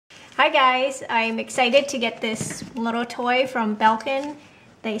Hi guys, I'm excited to get this little toy from Belkin.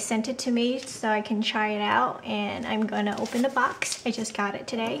 They sent it to me so I can try it out, and I'm gonna open the box. I just got it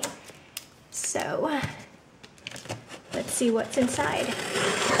today. So let's see what's inside.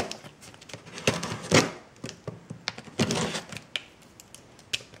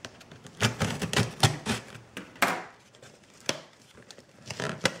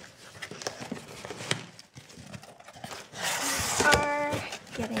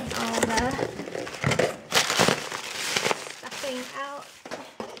 Getting all the stuffing out.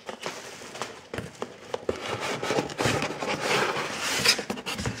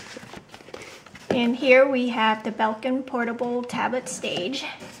 And here we have the Belkin Portable Tablet Stage.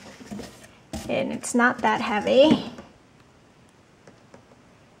 And it's not that heavy.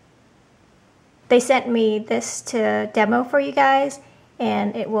 They sent me this to demo for you guys,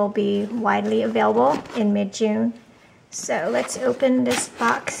 and it will be widely available in mid-June. So let's open this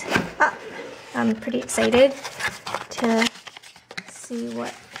box up. I'm pretty excited to see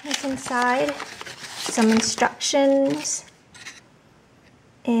what is inside. Some instructions.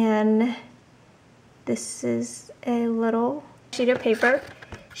 And this is a little sheet of paper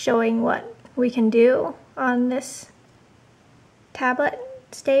showing what we can do on this tablet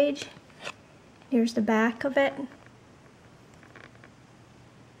stage. Here's the back of it.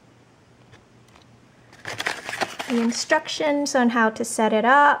 The instructions on how to set it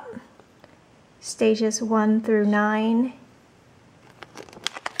up, stages 1 through 9.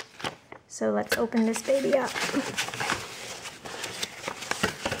 So let's open this baby up.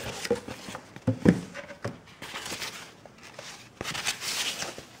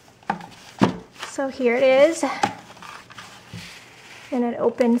 So here it is, and it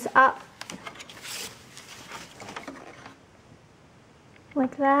opens up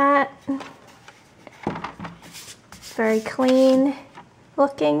like that. Very clean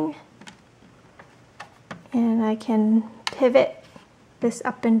looking, and I can pivot this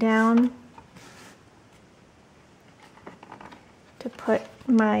up and down to put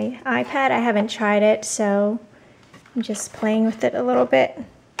my iPad. I haven't tried it, so I'm just playing with it a little bit.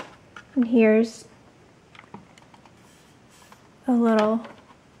 And here's a little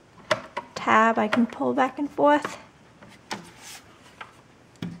tab I can pull back and forth.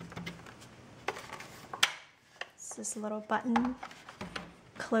 This little button,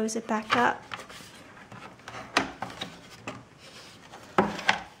 close it back up.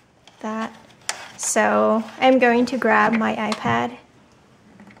 That. So I'm going to grab my iPad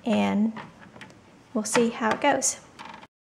and we'll see how it goes.